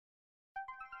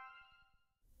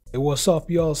Hey, what's up,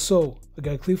 y'all? So I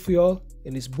got a clip for y'all,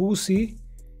 and it's Boosie.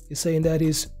 He's saying that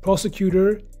his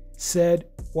prosecutor said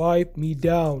wipe me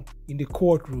down in the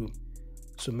courtroom.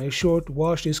 So make sure to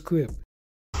watch this clip.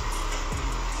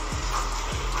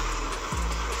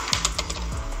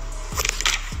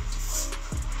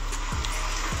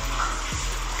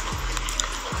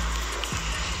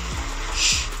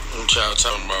 What y'all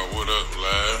talking about? What up,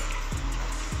 Vlad?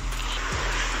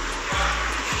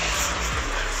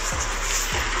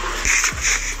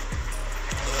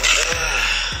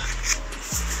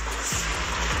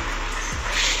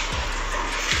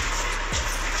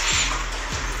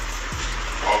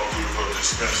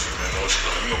 Dispenser, man.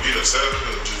 You gonna get a salad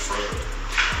or just fried?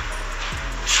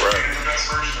 Fried. The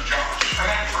best version of JAMAR. And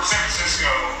then for San Francisco,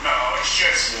 no, it's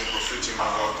just.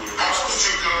 Couple's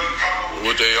too good.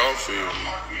 What they offer you?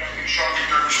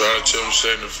 Try to tell them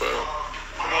 75.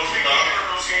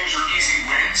 Those games are easy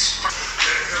wins.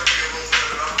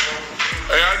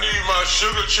 Hey, I need my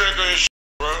sugar checker and shit,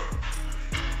 bro.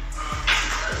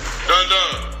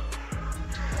 Done.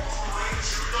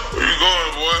 Where you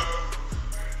going, boy?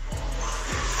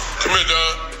 Come here,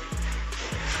 Don.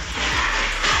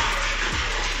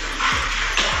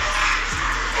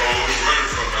 Oh, he's running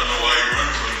from me. I know why you're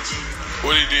running from me, too.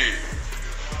 What he did?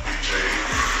 Jaye.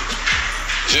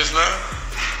 Just now?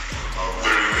 Oh,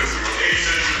 30 minutes ago. He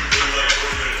said you could do like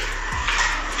 4 minutes.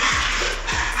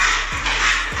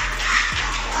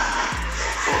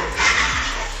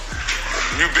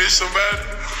 You bit somebody?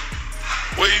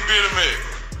 Where you bit him at?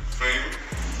 Finger.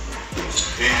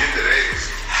 He didn't get that ass.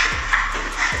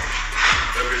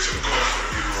 That bitch in the car for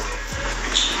you, bro.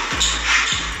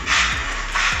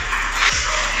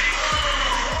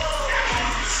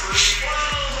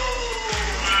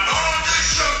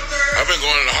 I've been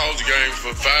going to the house game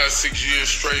for 5-6 years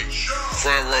straight,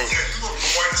 front row.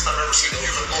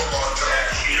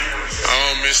 I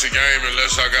don't miss a game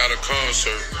unless I got a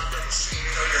concert.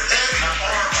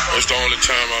 That's the only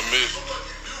time I miss.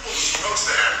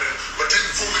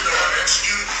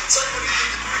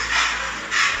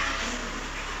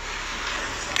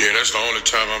 Yeah, that's the only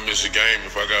time I miss a game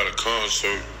if I got a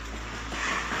concert.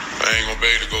 I ain't gonna be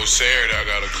able to go Saturday, I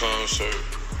got a concert.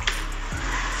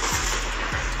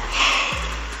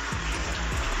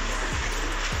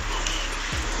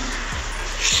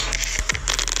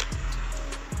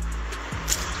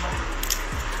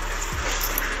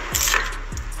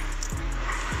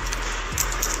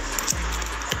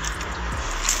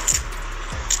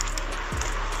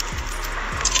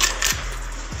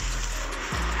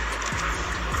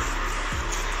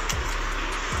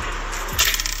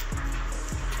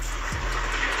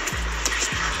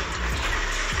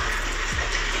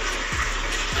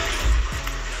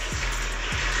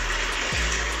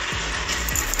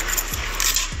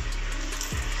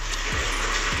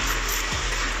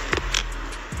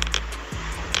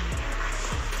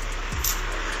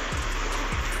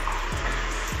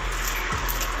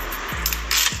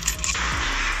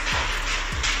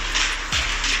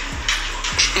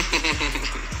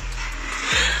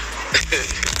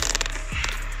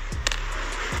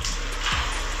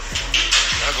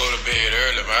 I go to bed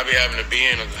early, man. I be having to be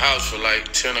in the house for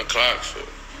like 10 o'clock, so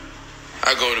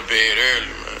I go to bed early,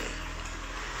 man.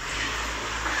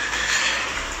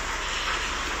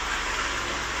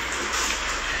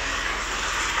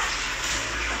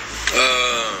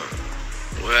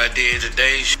 What I did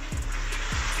today,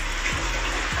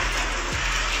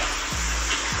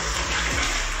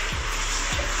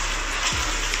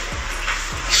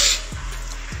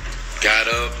 got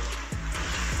up,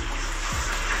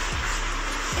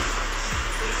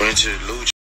 went to the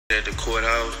Lucha at the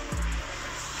courthouse,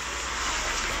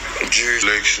 jury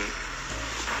election.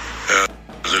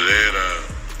 After that, I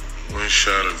went and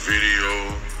shot a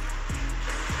video.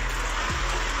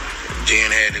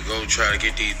 Then had to go try to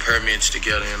get these permits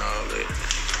together and all that.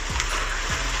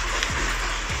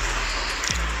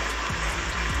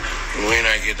 When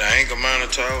I get the ankle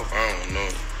monitor off, I don't know.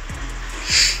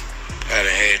 I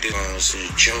done had this on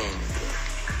since June, bro.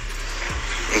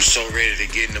 I'm so ready to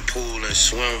get in the pool and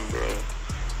swim, bro.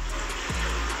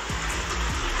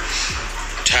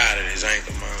 I'm tired of this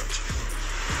ankle monitor.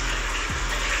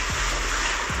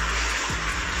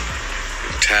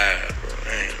 I'm tired, bro. I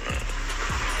ain't lying.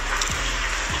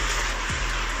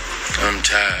 I'm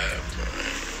tired, bro. I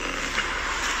ain't lying.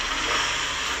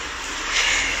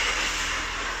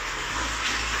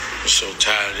 I'm so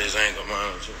tired of this ankle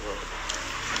monitor, bro.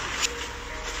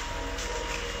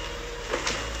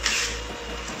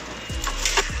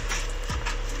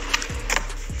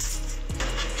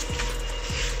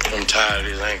 I'm tired of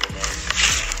this ankle, man.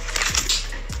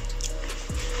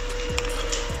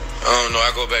 I don't know.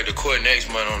 I go back to court next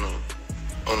month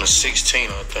on the 16th,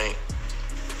 I think,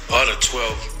 or the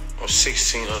 12th, or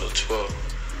 16th or the 12th.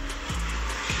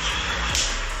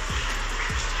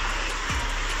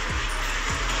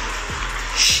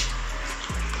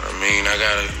 I mean, I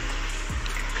gotta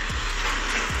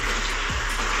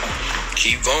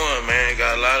keep going, man.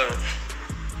 Got a lot of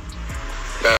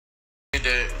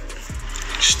that.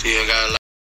 Still got a lot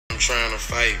I'm trying to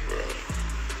fight, bro.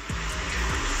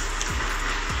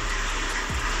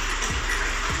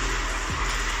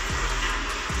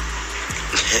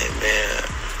 Man,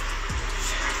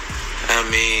 I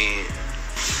mean,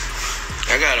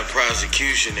 I got a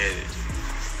prosecution that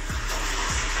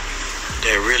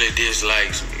really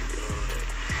dislikes me, bro.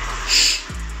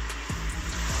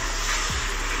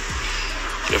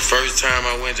 The first time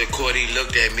I went to court, he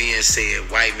looked at me and said,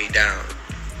 "Wipe me down."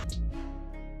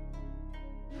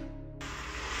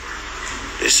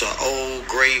 It's an old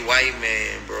gray white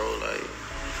man, bro. Like,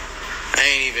 I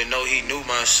ain't even know he knew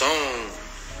my song.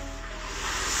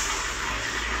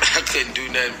 I couldn't do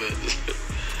nothing but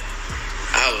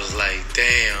I was like,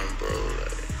 damn, bro.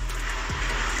 Like,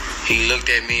 he looked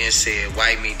at me and said,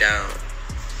 "Wipe me down."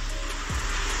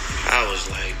 I was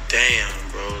like, damn,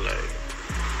 bro. Like,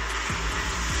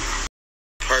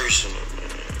 personal, man.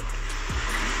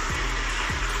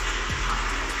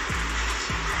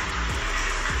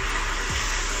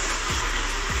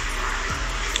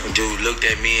 Dude looked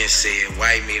at me and said,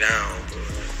 "Wipe me down."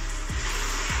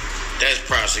 That's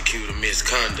prosecutor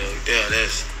misconduct. Yeah,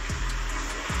 that's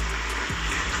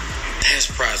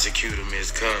prosecutor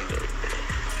misconduct, bro.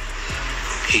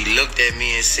 He looked at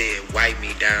me and said, "Wipe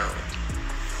me down."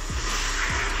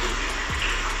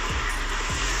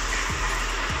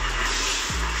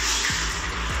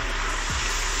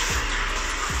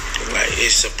 Like,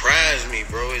 it surprised me,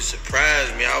 bro. It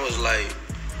surprised me. I was like,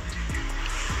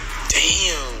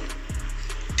 damn.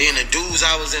 Then the dudes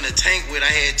I was in a tank with,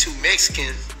 I had 2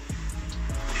 Mexicans.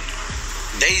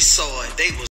 They saw it.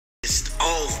 They was pissed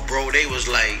off, bro. They was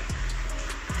like,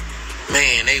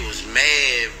 man, they was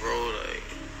mad, bro. Like,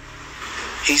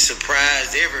 he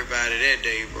surprised everybody that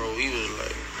day, bro. He was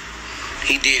like,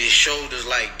 he did his shoulders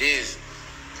like this.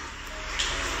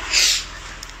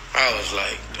 I was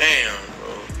like, damn,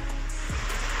 bro.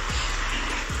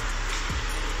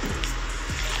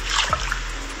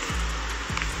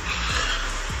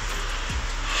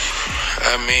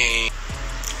 I mean,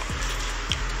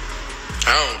 I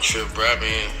don't trip, bro. I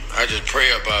mean, I just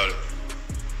pray about it.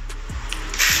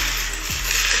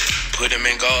 Put him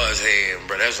in God's hand,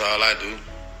 bro. That's all I do.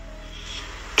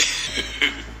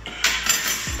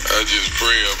 I just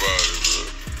pray about it, bro.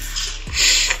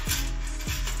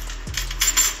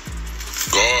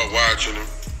 God watching him.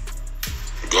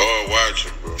 God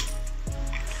watching, bro.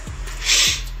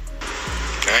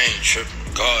 I ain't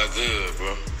tripping. God good,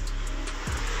 bro.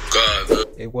 God good.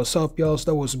 Hey, what's up, y'all?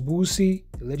 So that was Boosie,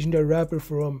 the legendary rapper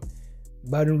from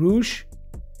Baton Rouge,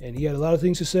 and he had a lot of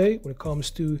things to say when it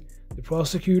comes to the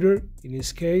prosecutor in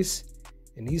his case.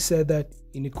 And he said that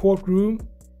in the courtroom,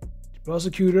 the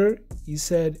prosecutor, he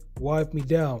said, "Wipe me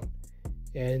down."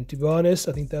 And to be honest,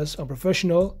 I think that's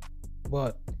unprofessional,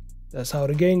 but that's how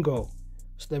the game go.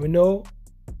 So let me know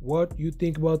what you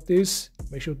think about this.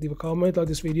 Make sure to leave a comment, like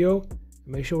this video, and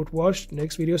make sure to watch the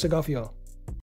next videos I got for y'all.